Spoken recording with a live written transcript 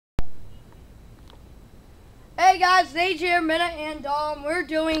guys, it's Ajarmetta, and we're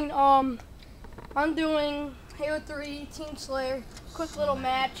doing I'm doing Halo 3 Team Slayer, quick little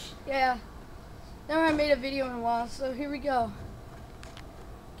match. Yeah, never I made a video in a while, so here we go.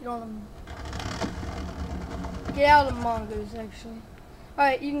 Get on them. Get out of the Mongoose, actually. All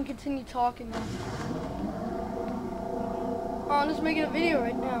right, you can continue talking now. Oh, I'm just making a video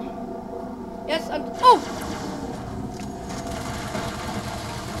right now. Yes, I'm. Oh.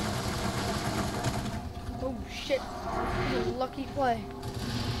 Oh shit, that was a lucky play.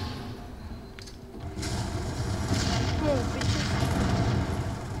 Come on, bitches.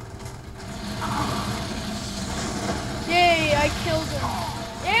 Yay, I killed him.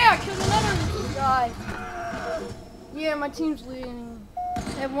 Yeah, I killed another guy. Yeah, my team's leading. I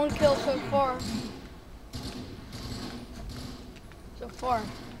have 1 kill so far.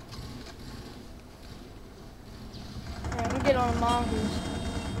 Alright, I'm gonna get on a mongoose.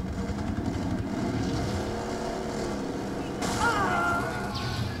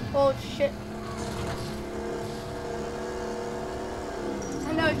 Oh shit. I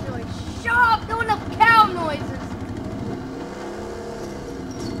know it's really shut up, no enough cow noises.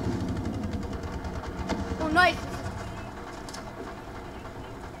 Oh nice.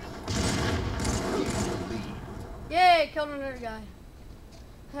 Yay, killed another guy.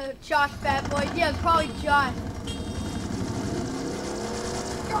 Josh bad boy. Yeah, it's probably Josh.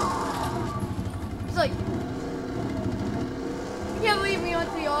 He's like, you can't believe me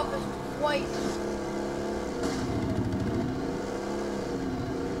onto the office twice.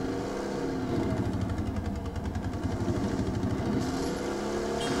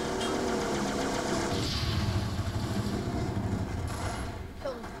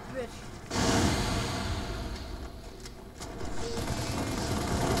 Kill this bitch.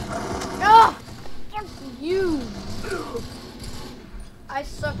 Ah! Fuck you! I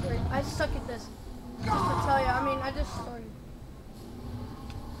suck at this. Just to tell you, I mean, I just started.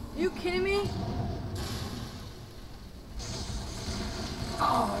 Are you kidding me?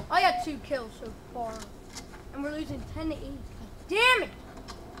 Oh, I got 2 kills so far. And we're losing 10-8. God damn it!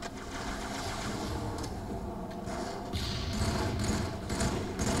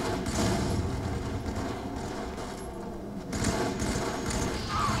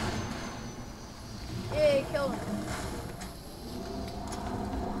 Yay, killed him.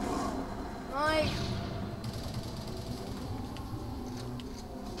 Nice.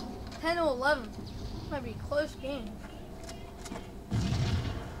 10-11. This might be a close game.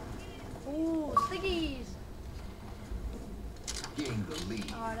 Ooh, stickies. Gain the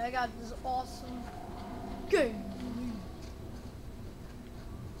lead. Alright, I got this awesome game.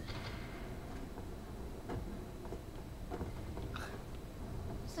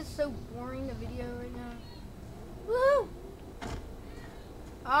 This is so boring, the video right now. Woo!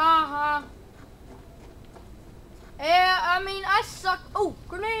 Uh-huh. Yeah, I mean, I suck. Oh,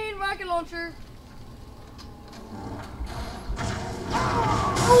 grenade, rocket launcher.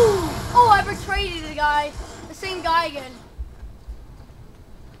 Oh, I betrayed the guy. The same guy again.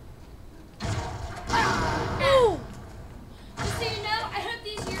 Ooh. Just so you know, I hope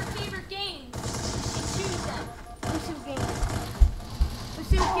these are your favorite games. You choose them. Let's see what games. Let's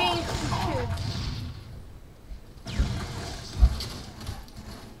see what games you choose.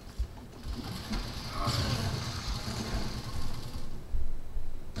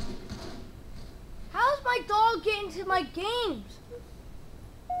 How's my dog getting to my games?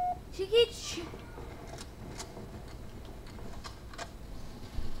 She gets.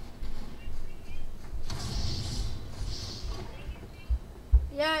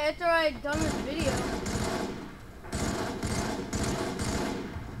 Yeah, after I had done this video.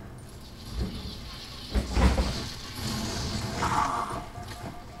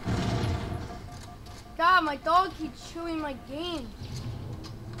 God, my dog keeps chewing my game.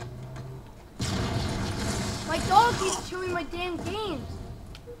 My dog keeps chewing my damn games.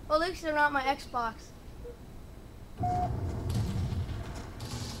 Well, at least they're not my Xbox.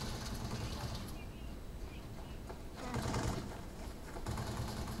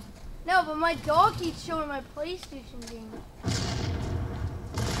 No, but my dog keeps showing my PlayStation games.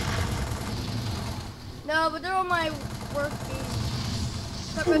 No, but they're on my work games.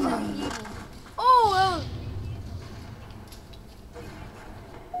 Except Resident Evil. Oh,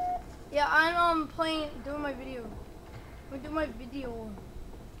 yeah, I'm doing my video. I'm doing my video.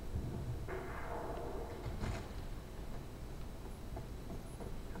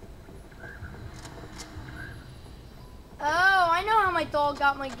 Oh, I know how my dog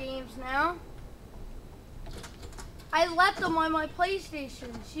got my games now. I left them on my PlayStation.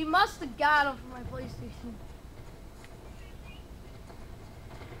 She must have got them from my PlayStation.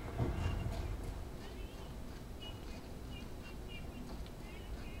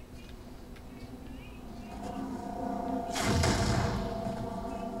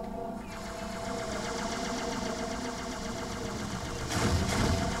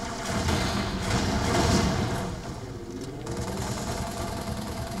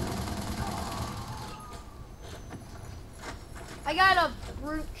 got a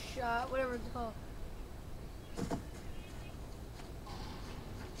brute shot, whatever it's called.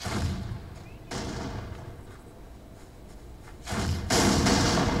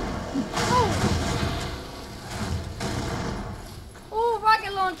 Oh,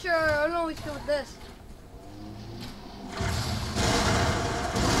 rocket launcher! I don't know what he's good with this.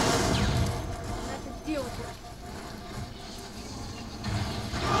 I have to deal with it.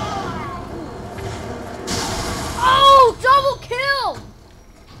 Oh, double kill!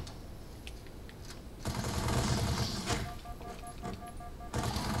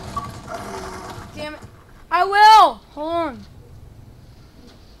 Damn it. I will! Hold on.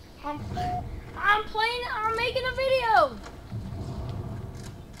 I'm playing, I'm making a video!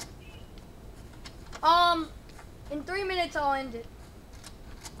 In 3 minutes I'll end it.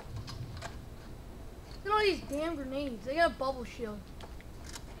 Look at all these damn grenades. They got a bubble shield.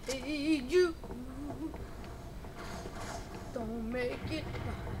 Hey, you. Don't make it.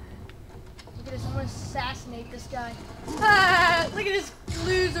 Look at this, I'm gonna assassinate this guy. Ah, look at this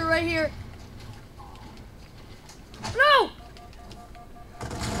loser right here. No!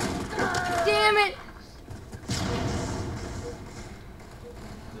 Damn it!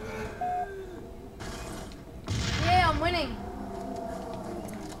 Yeah, I'm winning.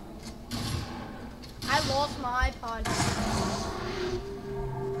 I lost my iPod.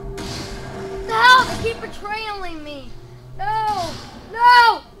 What the hell? They keep betraying me. No!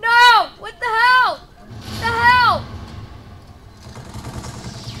 No! No! What the hell? What the hell?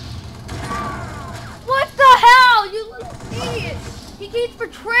 What the hell? You little idiot! He keeps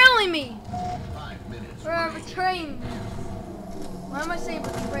betraying me. 5 minutes. Or betraying me. Why am I saying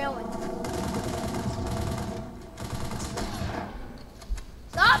betraying?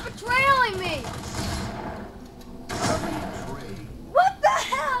 Stop betraying me! What the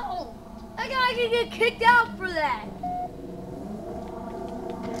hell? That guy can get kicked out for that.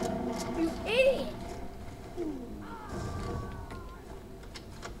 You idiot.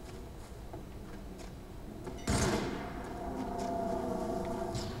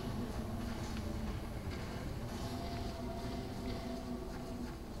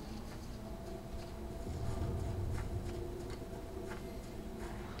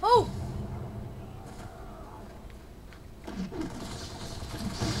 Oh!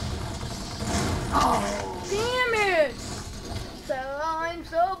 Oh, damn it! So I'm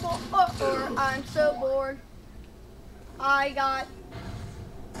so bored. I'm so bored. I got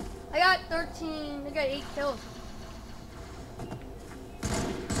 13. I got 8 kills.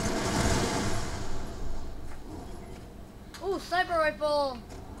 Ooh, sniper rifle.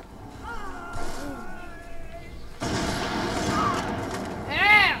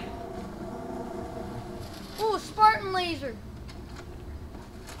 Yeah. Ooh, Spartan laser.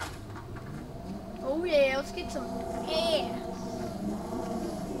 Oh yeah, let's get some ass.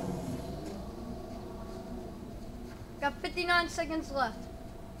 Got 59 seconds left.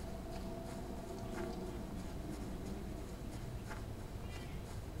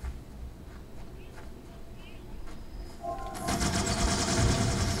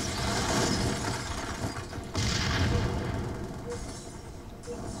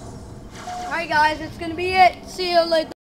 Alright guys, it's gonna be it. See you later.